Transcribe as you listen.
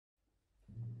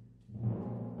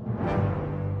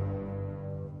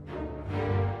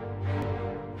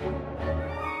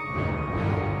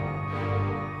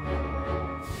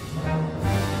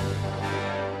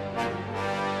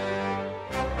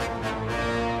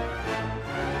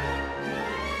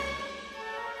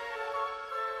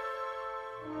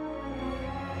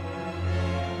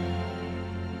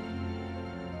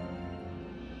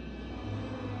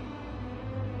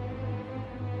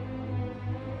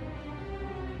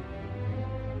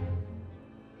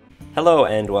Hello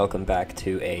and welcome back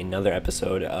to another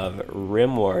episode of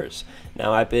Rimworld.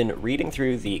 Now I've been reading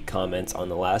through the comments on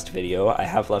the last video. I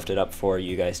have left it up for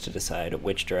you guys to decide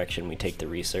which direction we take the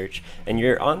research, and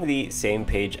you're on the same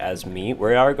page as me.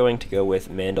 We are going to go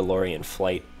with Mandalorian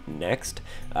flight next.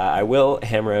 I will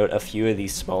hammer out a few of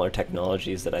these smaller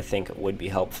technologies that I think would be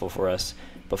helpful for us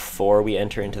before we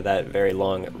enter into that very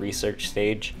long research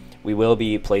stage. We will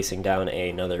be placing down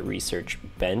another research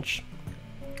bench,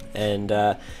 and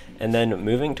then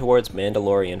moving towards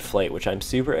Mandalorian flight, which I'm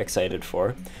super excited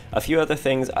for. A few other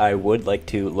things I would like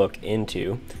to look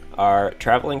into are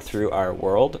traveling through our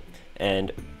world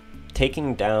and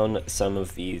taking down some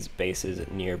of these bases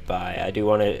nearby. I do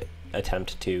want to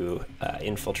attempt to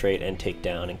infiltrate and take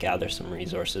down and gather some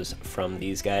resources from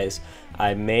these guys.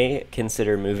 I may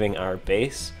consider moving our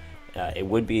base. It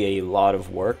would be a lot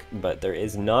of work, but there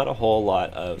is not a whole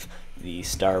lot of the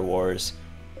Star Wars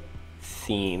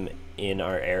theme in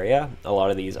our area. A lot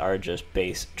of these are just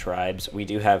base tribes. We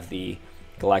do have the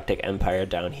Galactic Empire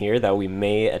down here that we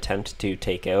may attempt to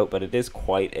take out, but it is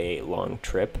quite a long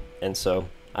trip, and so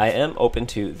I am open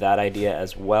to that idea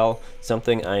as well,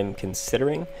 something I'm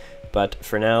considering. But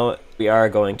for now, we are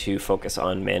going to focus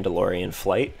on Mandalorian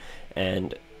flight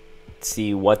and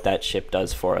see what that ship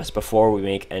does for us before we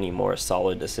make any more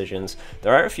solid decisions.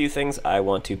 There are a few things I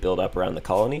want to build up around the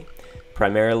colony,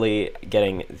 primarily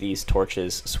getting these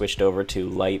torches switched over to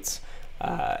lights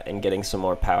and getting some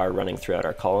more power running throughout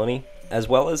our colony, as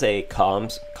well as a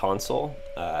comms console.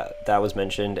 That was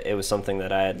mentioned. It was something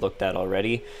that I had looked at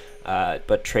already,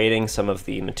 but trading some of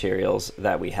the materials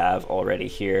that we have already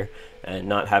here and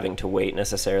not having to wait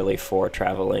necessarily for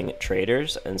traveling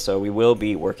traders, and so we will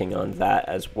be working on that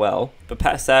as well. But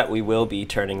past that, we will be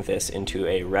turning this into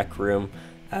a rec room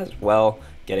as well,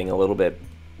 getting a little bit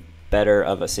better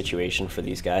of a situation for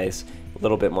these guys, a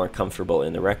little bit more comfortable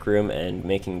in the rec room, and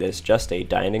making this just a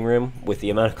dining room. With the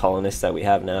amount of colonists that we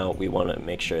have now, we want to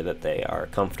make sure that they are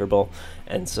comfortable,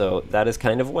 and so that is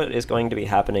kind of what is going to be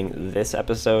happening this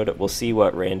episode. We'll see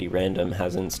what Randy Random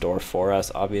has in store for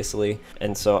us, obviously,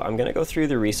 and so I'm going to go through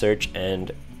the research and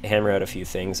hammer out a few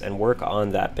things and work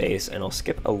on that base, and I'll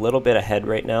skip a little bit ahead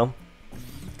right now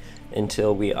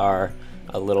until we are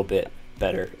a little bit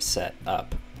better set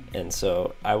up. And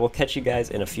so I will catch you guys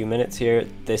in a few minutes here.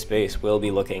 This base will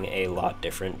be looking a lot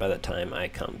different by the time I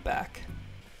come back.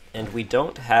 And we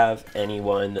don't have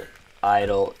anyone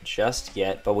idle just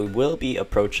yet, but we will be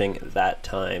approaching that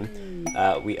time.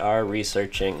 We are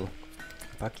researching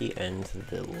Bucky and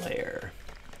the lair.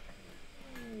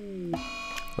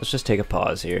 Let's just take a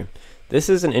pause here. This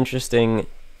is an interesting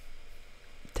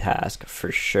task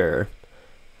for sure.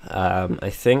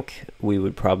 I think we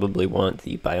would probably want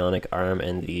the bionic arm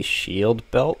and the shield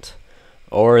belt,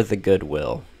 or the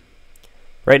goodwill.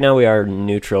 Right now we are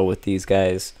neutral with these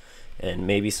guys, and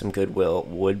maybe some goodwill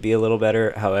would be a little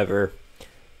better. However,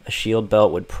 a shield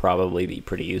belt would probably be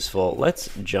pretty useful.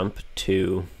 Let's jump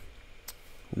to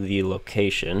the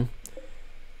location.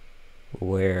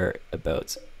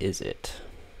 Whereabouts is it?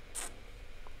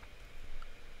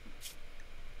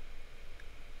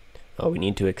 Oh, we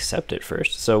need to accept it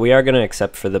first. So we are going to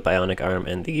accept for the bionic arm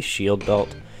and the shield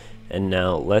belt. And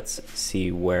now let's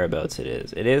see whereabouts it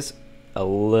is. It is a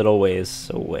little ways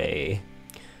away.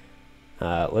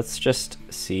 Let's just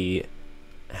see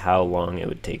how long it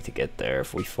would take to get there.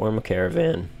 If we form a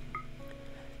caravan,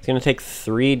 it's going to take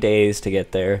 3 days to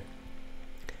get there.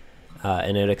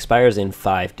 And it expires in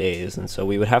 5 days. And so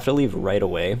we would have to leave right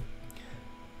away.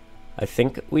 I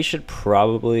think we should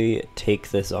probably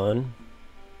take this on.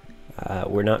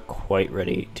 We're not quite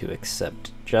ready to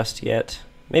accept just yet.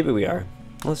 Maybe we are.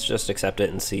 Let's just accept it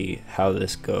and see how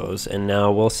this goes. And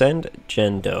now we'll send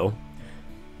Jendo,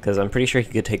 because I'm pretty sure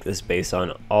he could take this base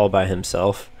on all by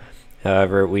himself.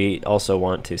 However, we also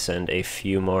want to send a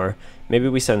few more. Maybe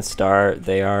we send Star.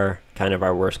 They are kind of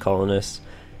our worst colonists,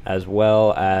 as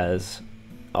well as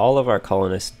all of our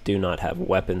colonists do not have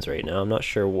weapons right now. I'm not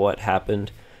sure what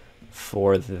happened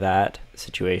for that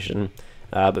situation.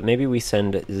 But maybe we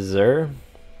send Zur.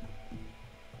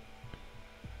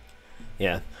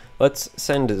 Yeah, let's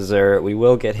send Zur. We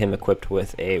will get him equipped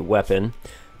with a weapon.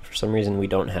 For some reason, we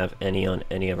don't have any on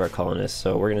any of our colonists,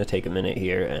 so we're going to take a minute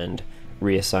here and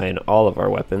reassign all of our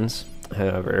weapons.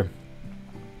 However,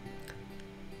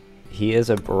 he is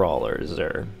a brawler,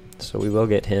 Zur, so we will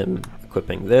get him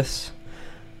equipping this,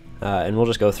 and we'll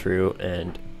just go through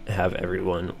and have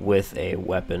everyone with a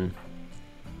weapon.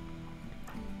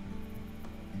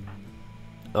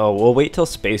 Oh, we'll wait till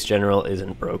Space General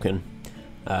isn't broken.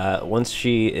 Once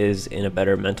she is in a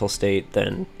better mental state,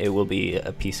 then it will be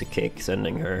a piece of cake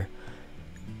sending her.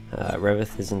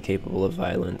 Revith is incapable of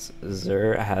violence.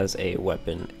 Zur has a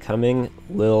weapon coming.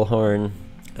 Lilhorn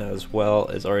as well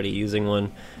is already using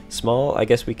one. Small, I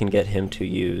guess we can get him to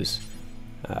use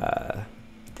the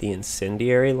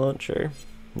incendiary launcher.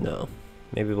 No,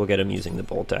 maybe we'll get him using the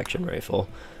bolt action rifle.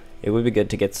 It would be good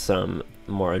to get some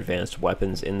more advanced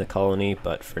weapons in the colony,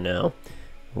 but for now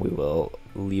we will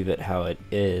leave it how it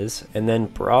is. And then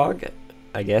Brog,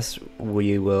 I guess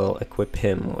we will equip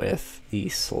him with the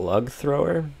slug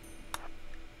thrower.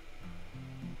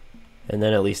 And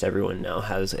then at least everyone now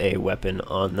has a weapon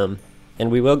on them. And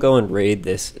we will go and raid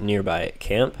this nearby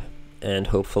camp, and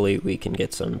hopefully we can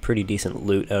get some pretty decent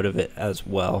loot out of it as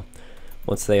well.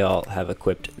 Once they all have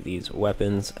equipped these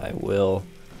weapons, I will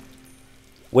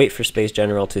wait for Space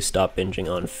General to stop binging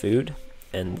on food,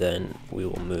 and then we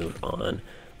will move on.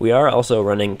 We are also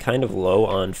running kind of low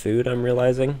on food, I'm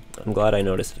realizing. I'm glad I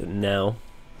noticed it now.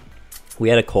 We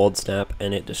had a cold snap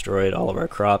and it destroyed all of our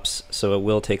crops, so it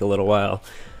will take a little while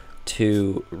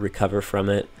to recover from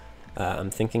it.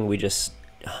 I'm thinking we just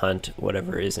hunt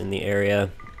whatever is in the area.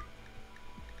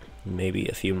 Maybe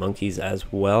a few monkeys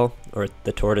as well, or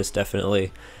the tortoise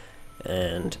definitely.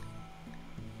 And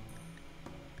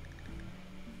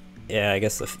yeah, I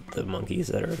guess the monkeys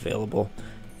that are available.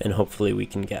 And hopefully we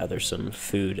can gather some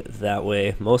food that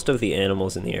way. Most of the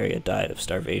animals in the area died of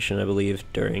starvation, I believe,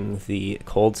 during the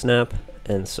cold snap.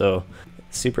 And so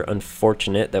super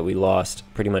unfortunate that we lost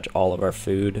pretty much all of our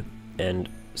food and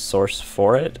source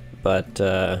for it. But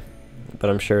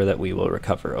I'm sure that we will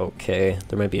recover okay.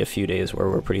 There might be a few days where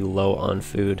we're pretty low on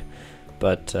food,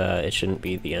 but it shouldn't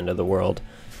be the end of the world.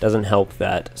 Doesn't help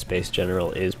that Space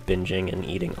General is binging and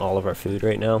eating all of our food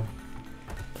right now.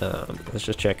 Let's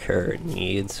just check her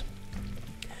needs.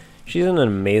 She's in an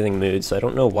amazing mood, so I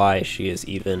don't know why she is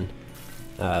even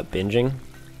binging.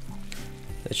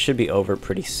 It should be over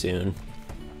pretty soon.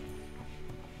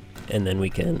 And then we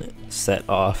can set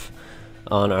off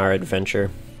on our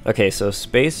adventure. Okay, so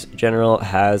Space General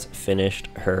has finished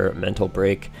her mental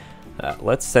break.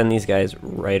 Let's send these guys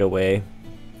right away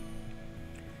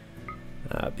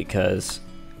because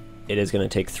it is going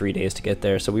to take 3 days to get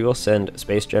there. So we will send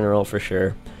Space General for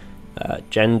sure,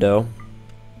 Gendo,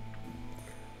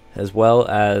 as well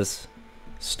as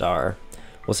Star.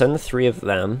 We'll send the 3 of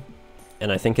them,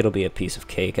 and I think it'll be a piece of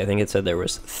cake. I think it said there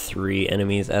was 3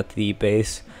 enemies at the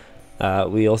base.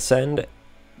 We'll send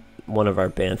one of our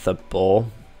Bantha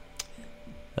Bull,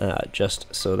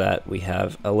 just so that we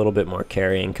have a little bit more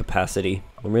carrying capacity.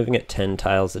 We're moving at 10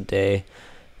 tiles a day.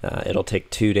 It'll take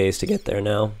 2 days to get there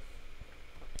now.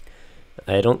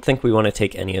 I don't think we want to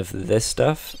take any of this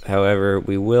stuff. However,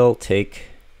 we will take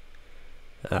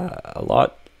a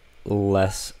lot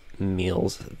less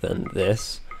meals than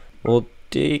this. We'll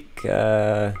take...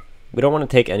 we don't want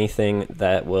to take anything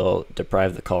that will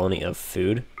deprive the colony of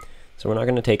food. So we're not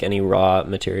going to take any raw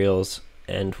materials,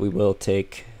 and we will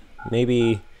take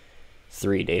maybe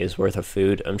 3 days worth of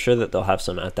food. I'm sure that they'll have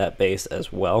some at that base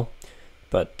as well,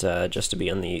 but just to be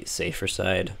on the safer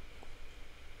side.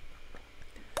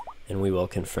 And we will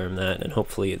confirm that, and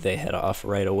hopefully they head off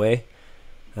right away.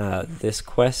 This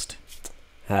quest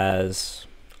has...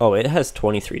 oh, it has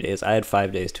 23 days. I had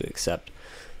 5 days to accept.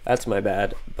 That's my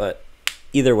bad, but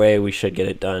either way, we should get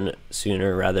it done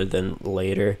sooner rather than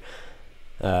later.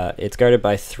 It's guarded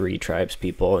by 3 tribes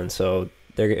people, and so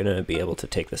they're going to be able to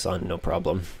take this on no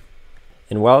problem.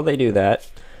 And while they do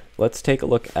that, let's take a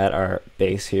look at our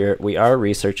base here. We are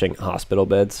researching hospital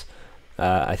beds.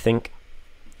 I think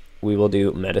we will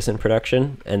do medicine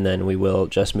production, and then we will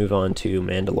just move on to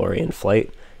Mandalorian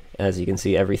flight. As you can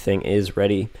see, everything is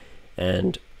ready,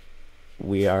 and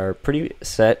we are pretty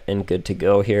set and good to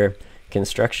go here.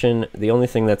 Construction, the only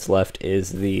thing that's left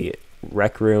is the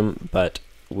rec room, but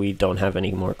we don't have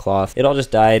any more cloth. It all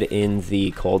just died in the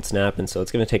cold snap, and so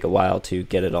it's going to take a while to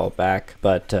get it all back,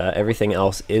 but everything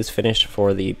else is finished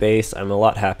for the base. I'm a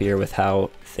lot happier with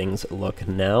how things look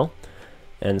now,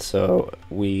 and so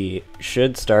we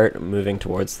should start moving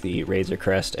towards the Razor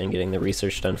Crest and getting the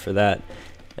research done for that.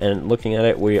 And looking at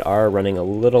it, we are running a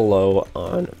little low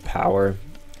on power,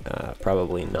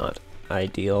 probably not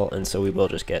ideal, and so we will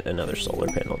just get another solar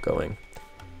panel going.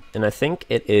 And I think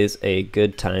it is a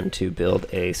good time to build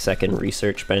a second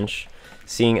research bench,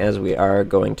 seeing as we are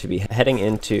going to be heading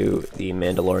into the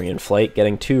Mandalorian flight.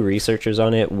 Getting 2 researchers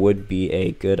on it would be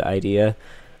a good idea.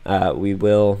 We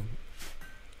will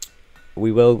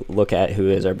look at who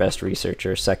is our best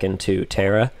researcher, second to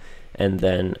Terra, and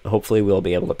then hopefully we'll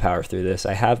be able to power through this.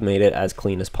 I have made it as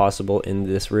clean as possible in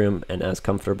this room and as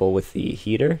comfortable with the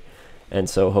heater, and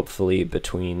so hopefully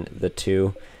between the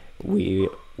 2 we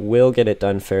will get it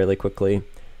done fairly quickly.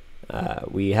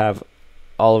 We have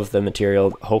all of the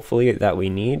material, hopefully, that we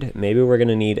need. Maybe we're going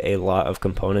to need a lot of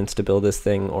components to build this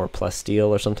thing, or plus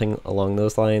steel or something along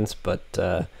those lines,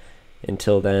 but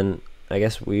until then, I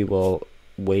guess we will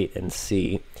wait and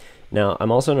see. Now,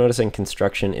 I'm also noticing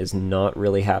construction is not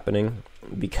really happening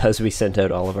because we sent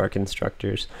out all of our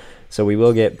constructors. So we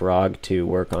will get Brog to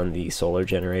work on the solar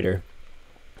generator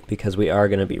because we are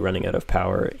going to be running out of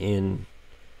power in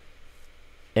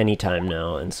any time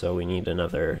now, and so we need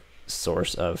another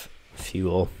source of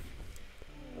fuel.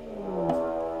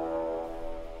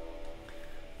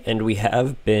 And we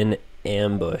have been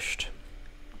ambushed.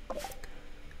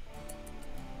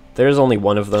 There's only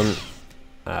one of them.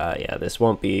 Yeah, this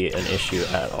won't be an issue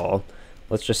at all.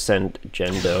 Let's just send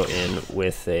Jendo in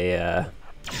with a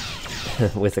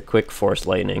with a quick force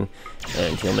lightning,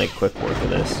 and he'll make quick work of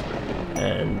this.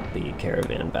 And the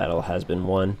caravan battle has been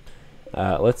won.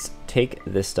 Let's take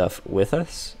this stuff with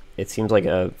us. It seems like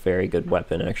a very good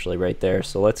weapon actually right there.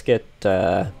 So let's get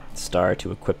Star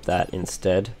to equip that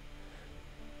instead.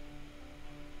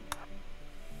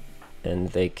 And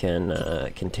they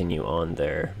can continue on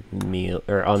their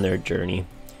journey.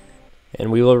 And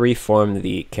we will reform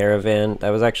the caravan.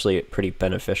 That was actually pretty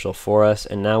beneficial for us,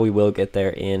 and now we will get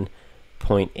there in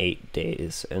 0.8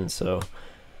 days, and so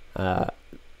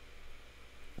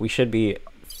we should be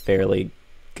fairly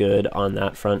good on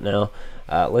that front now.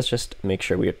 Let's just make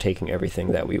sure we are taking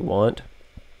everything that we want.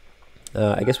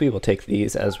 I guess we will take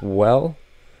these as well.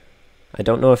 I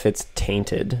don't know if it's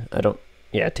tainted.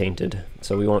 Yeah, tainted.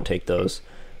 So we won't take those.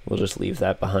 We'll just leave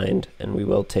that behind, and we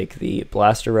will take the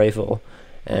blaster rifle.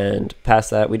 And past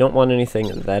that, we don't want anything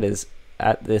that is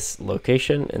at this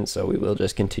location, and so we will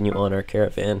just continue on our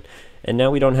caravan. And now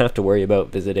we don't have to worry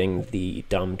about visiting the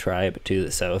dumb tribe to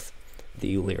the south,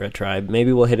 the Lyra tribe.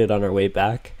 Maybe we'll hit it on our way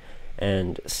back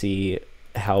and see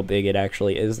how big it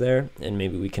actually is there, and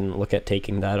maybe we can look at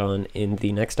taking that on in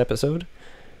the next episode.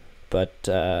 But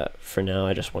for now,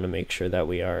 I just want to make sure that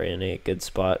we are in a good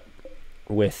spot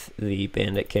with the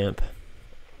bandit camp.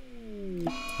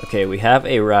 Okay, we have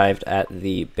arrived at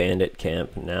the bandit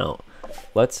camp now.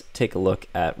 Let's take a look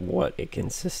at what it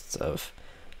consists of.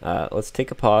 Let's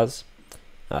take a pause.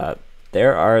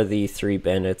 There are the 3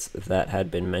 bandits that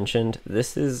had been mentioned.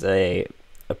 This is a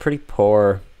pretty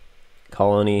poor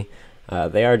colony.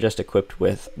 They are just equipped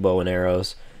with bow and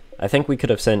arrows. I think we could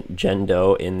have sent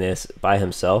Jendo in this by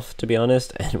himself, to be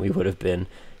honest, and we would have been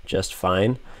just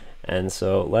fine. And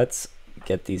so let's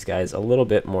get these guys a little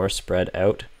bit more spread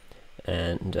out,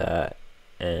 and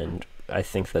I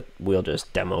think that we'll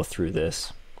just demo through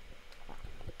this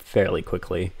fairly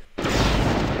quickly.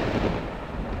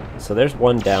 So there's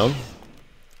one down.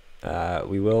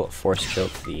 We will force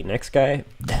choke the next guy,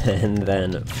 and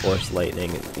then force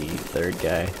lightning the 3rd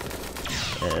guy,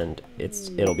 and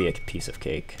it'll be a piece of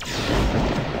cake.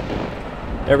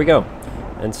 There we go.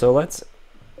 And so let's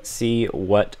see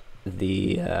what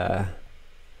the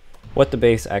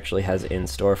base actually has in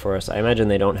store for us. I imagine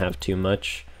they don't have too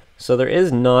much. So there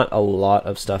is not a lot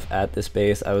of stuff at this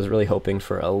base. I was really hoping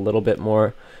for a little bit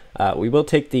more. We will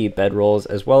take the bedrolls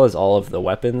as well as all of the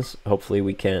weapons. Hopefully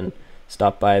we can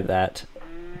stop by that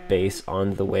base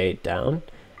on the way down,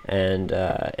 and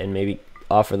maybe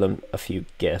offer them a few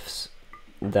gifts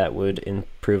that would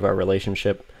improve our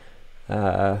relationship.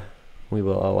 We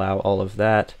will allow all of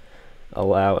that.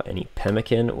 Allow any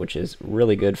pemmican, which is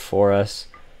really good for us,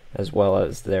 as well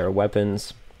as their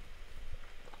weapons.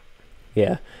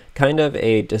 Yeah, kind of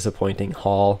a disappointing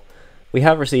haul. We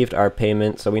have received our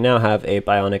payment, so we now have a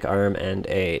bionic arm and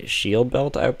a shield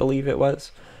belt, I believe it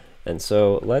was. And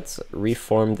so let's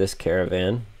reform this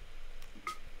caravan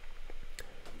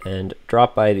and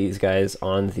drop by these guys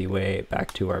on the way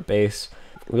back to our base.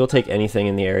 We'll take anything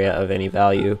in the area of any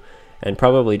value and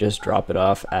probably just drop it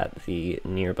off at the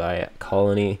nearby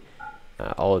colony.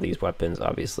 All of these weapons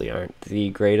obviously aren't the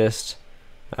greatest,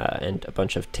 and a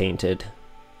bunch of tainted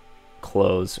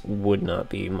clothes would not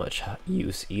be much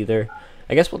use either.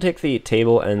 I guess we'll take the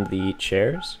table and the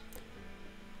chairs.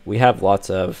 We have lots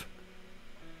of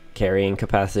carrying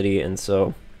capacity, and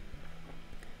so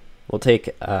we'll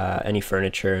take any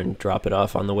furniture and drop it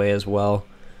off on the way as well.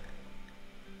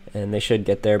 And they should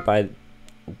get there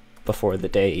before the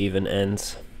day even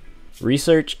ends.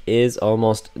 Research is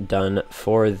almost done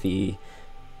for the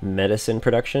medicine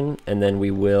production, and then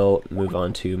we will move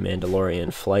on to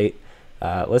Mandalorian flight.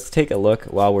 Let's take a look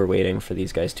while we're waiting for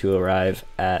these guys to arrive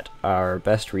at our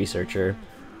best researcher.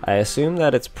 I assume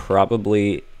that it's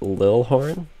probably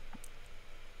Lilhorn.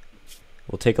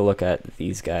 We'll take a look at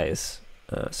these guys.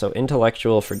 So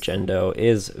intellectual for Jendo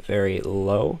is very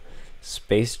low.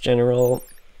 Space General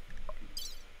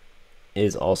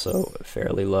is also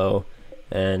fairly low.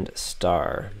 And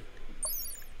Star.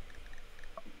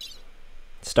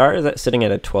 Star is sitting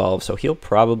at a 12, so he'll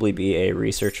probably be a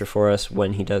researcher for us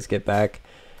when he does get back.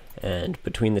 And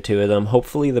between the two of them,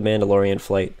 hopefully the Mandalorian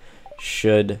flight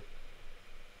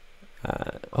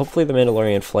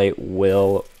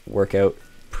will work out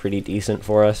pretty decent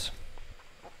for us.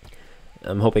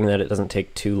 I'm hoping that it doesn't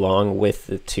take too long with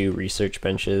the 2 research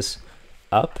benches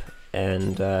up,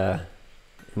 and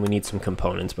we need some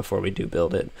components before we do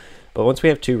build it. But once we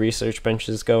have 2 research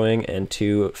benches going and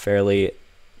 2 fairly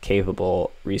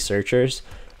capable researchers,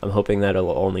 I'm hoping that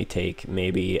it'll only take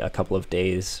maybe a couple of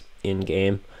days in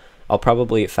game. I'll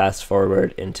probably fast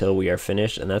forward until we are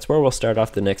finished, and that's where we'll start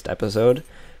off the next episode,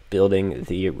 building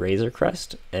the Razor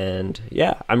Crest. And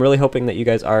yeah, I'm really hoping that you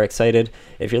guys are excited.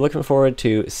 If you're looking forward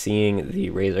to seeing the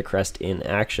Razor Crest in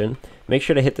action, make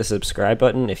sure to hit the subscribe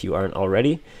button if you aren't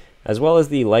already, as well as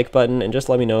the like button, and just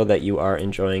let me know that you are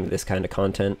enjoying this kind of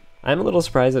content. I'm a little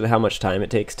surprised at how much time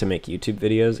it takes to make YouTube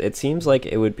videos. It seems like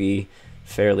it would be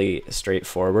fairly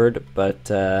straightforward, but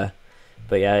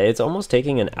yeah, it's almost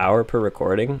taking an hour per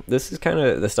recording. This is kind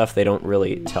of the stuff they don't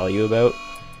really tell you about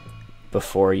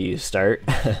before you start.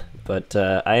 But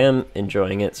I am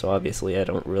enjoying it, so obviously I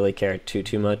don't really care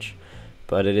too much,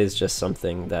 but it is just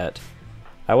something that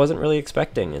I wasn't really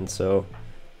expecting. And so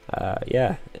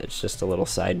yeah, it's just a little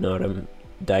side note. I'm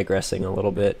digressing a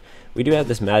little bit. We do have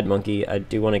this Mad Monkey. I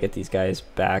do want to get these guys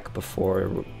back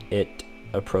before it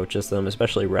approaches them,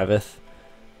 especially Revith,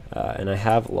 and I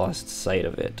have lost sight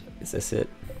of it. Is this it?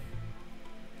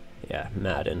 Yeah,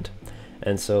 maddened.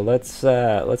 And so let's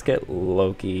get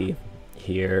Loki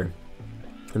here.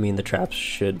 I mean, the traps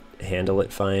should handle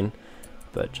it fine,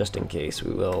 but just in case,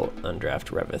 we will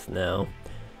undraft Revith now.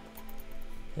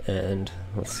 And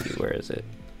let's see, where is it?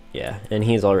 Yeah, and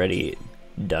he's already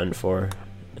done for.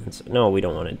 And so, no, we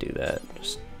don't want to do that.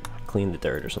 Just clean the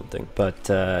dirt or something. But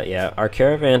yeah, our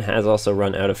caravan has also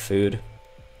run out of food.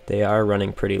 They are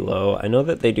running pretty low. I know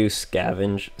that they do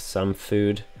scavenge some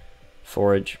food,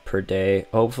 forage per day.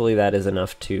 Hopefully that is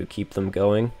enough to keep them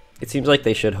going. It seems like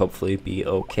they should hopefully be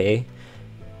okay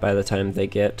by the time they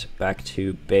get back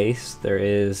to base. There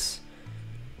is,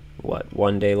 what,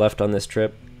 1 day left on this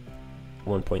trip?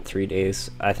 1.3 days.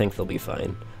 I think they'll be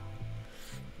fine.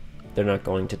 They're not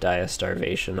going to die of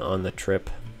starvation on the trip.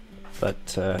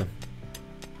 But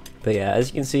yeah, as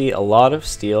you can see, a lot of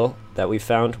steel that we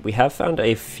found. We have found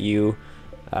a few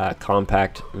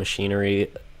compact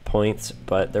machinery points,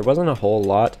 but there wasn't a whole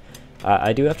lot.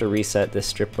 I do have to reset this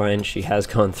strip mine. She has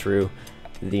gone through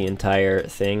the entire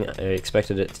thing. I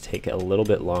expected it to take a little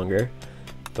bit longer,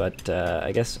 but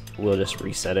I guess we'll just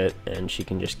reset it and she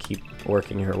can just keep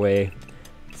working her way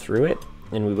through it,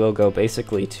 and we will go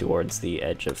basically towards the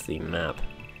edge of the map.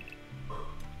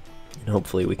 And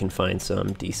hopefully we can find some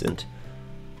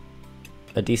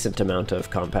a decent amount of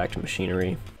compact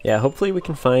machinery. Yeah, hopefully we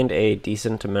can find a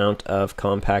decent amount of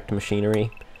compact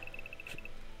machinery.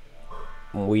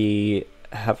 We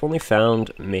have only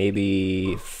found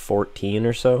maybe 14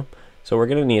 or so, so we're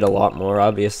gonna need a lot more,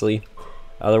 obviously.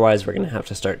 Otherwise we're gonna have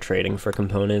to start trading for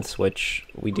components, which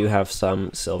we do have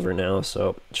some silver now,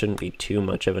 so it shouldn't be too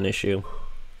much of an issue.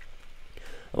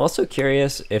 I'm also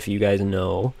curious if you guys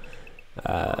know,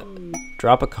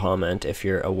 drop a comment if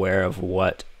you're aware of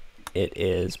what it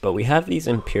is, but we have these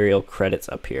Imperial credits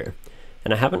up here,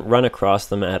 and I haven't run across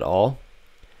them at all,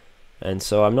 and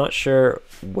so I'm not sure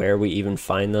where we even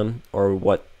find them or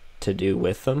what to do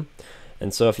with them.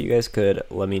 And so if you guys could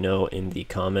let me know in the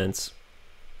comments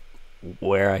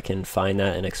where I can find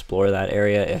that and explore that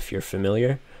area if you're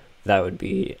familiar, that would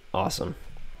be awesome.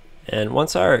 And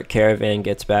once our caravan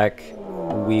gets back,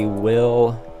 we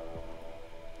will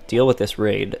deal with this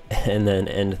raid and then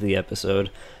end the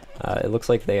episode. It looks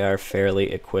like they are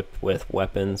fairly equipped with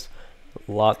weapons,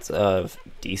 lots of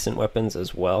decent weapons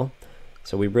as well.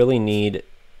 So we really need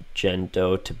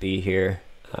Jendo to be here.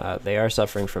 They are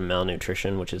suffering from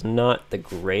malnutrition, which is not the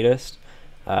greatest.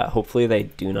 Hopefully they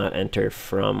do not enter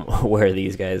from where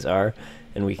these guys are,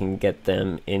 and we can get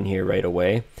them in here right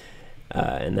away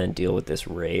and then deal with this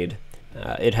raid.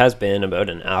 It has been about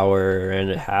an hour and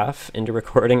a half into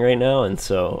recording right now, and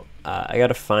so I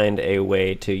gotta find a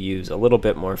way to use a little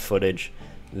bit more footage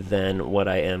than what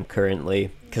I am currently,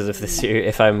 because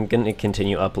if I'm gonna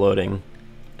continue uploading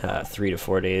 3 to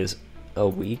 4 days a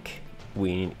week,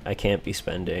 I can't be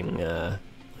spending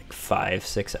like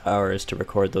 5-6 hours to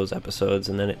record those episodes,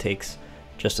 and then it takes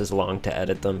just as long to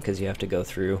edit them because you have to go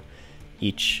through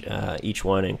each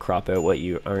one and crop out what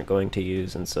you aren't going to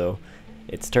use, and so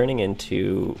it's turning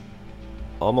into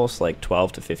almost like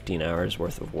 12 to 15 hours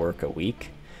worth of work a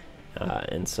week.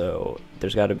 And so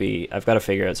I've got to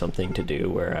figure out something to do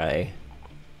where I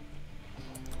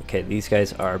Okay, these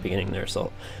guys are beginning their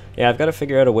assault. Yeah, I've got to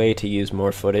figure out a way to use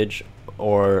more footage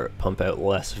or pump out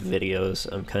less videos.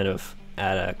 I'm kind of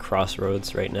at a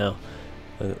crossroads right now.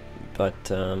 But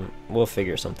we'll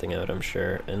figure something out, I'm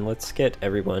sure. And let's get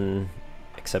everyone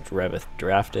except Revith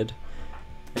drafted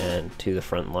and to the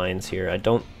front lines here. I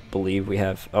don't believe we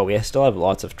have... Oh, we still have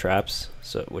lots of traps,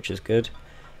 so which is good.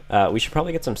 We should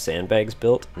probably get some sandbags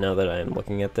built now that I'm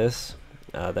looking at this.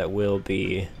 That will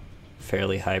be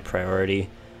fairly high priority.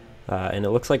 And it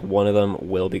looks like one of them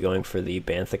will be going for the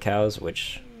bantha cows,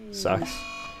 which sucks.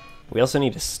 We also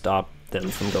need to stop them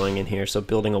from going in here, so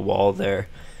building a wall there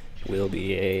will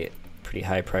be a pretty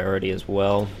high priority as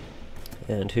well.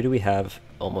 And who do we have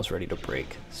almost ready to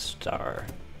break? Star.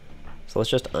 So let's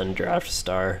just undraft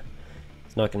Star.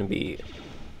 It's not going to be...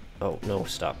 Oh, no,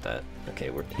 stop that.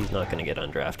 Okay, he's not going to get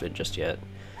undrafted just yet.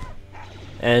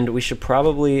 And we should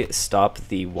probably stop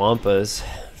the Wampas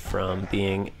from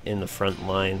being in the front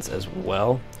lines as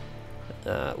well.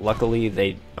 Luckily,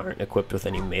 they aren't equipped with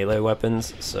any melee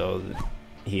weapons, so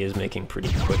he is making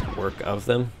pretty quick work of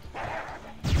them.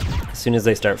 As soon as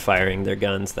they start firing their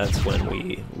guns, that's when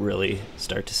we really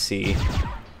start to see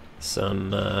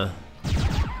some...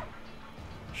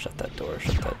 Shut that door,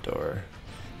 shut that door.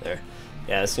 There.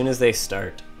 Yeah, as soon as they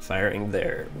start firing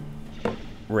their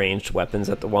ranged weapons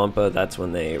at the Wampa, that's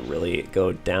when they really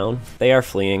go down. They are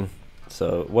fleeing,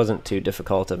 so it wasn't too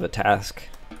difficult of a task.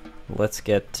 Let's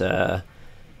get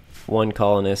one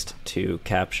colonist to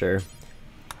capture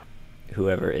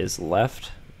whoever is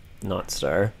left, not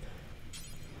Star.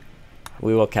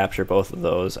 We will capture both of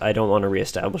those. I don't want to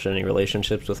reestablish any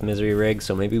relationships with Misery Rig,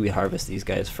 so maybe we harvest these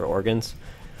guys for organs.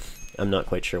 I'm not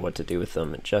quite sure what to do with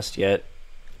them just yet.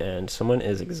 And someone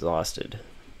is exhausted.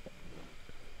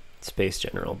 Space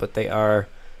General, but they are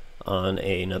on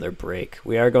another break.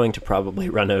 We are going to probably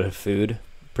run out of food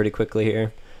pretty quickly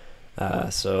here.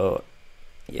 So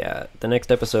yeah, the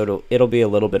next episode, it'll be a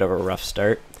little bit of a rough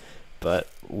start, but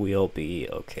we'll be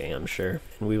okay, I'm sure.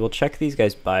 And we will check these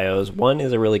guys' bios. One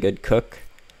is a really good cook,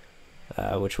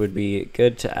 which would be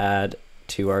good to add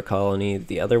to our colony.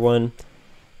 The other one,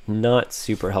 not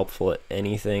super helpful at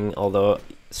anything, although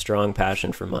strong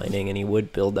passion for mining, and he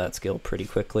would build that skill pretty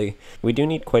quickly. We do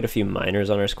need quite a few miners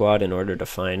on our squad in order to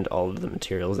find all of the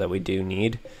materials that we do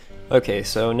need. Okay,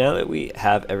 so now that we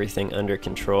have everything under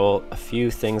control, a few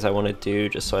things I want to do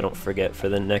just so I don't forget for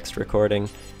the next recording.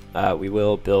 We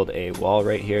will build a wall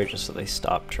right here just so they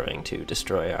stop trying to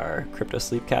destroy our crypto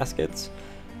sleep caskets.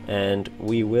 And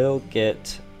we will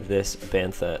get this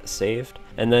bantha saved.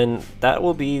 And then that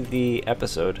will be the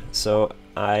episode. So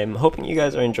I'm hoping you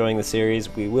guys are enjoying the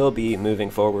series. We will be moving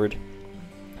forward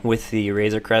with the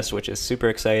Razor Crest, which is super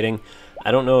exciting.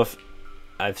 I don't know if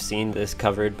I've seen this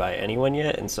covered by anyone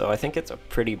yet, and so I think it's a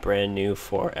pretty brand new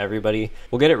for everybody.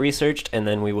 We'll get it researched, and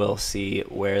then we will see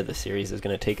where the series is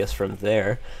going to take us from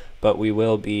there. But we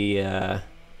will be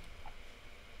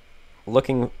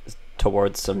looking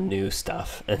towards some new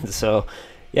stuff. And so,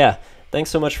 yeah, thanks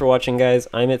so much for watching, guys.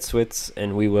 I'm itswitz,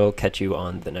 and we will catch you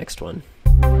on the next one.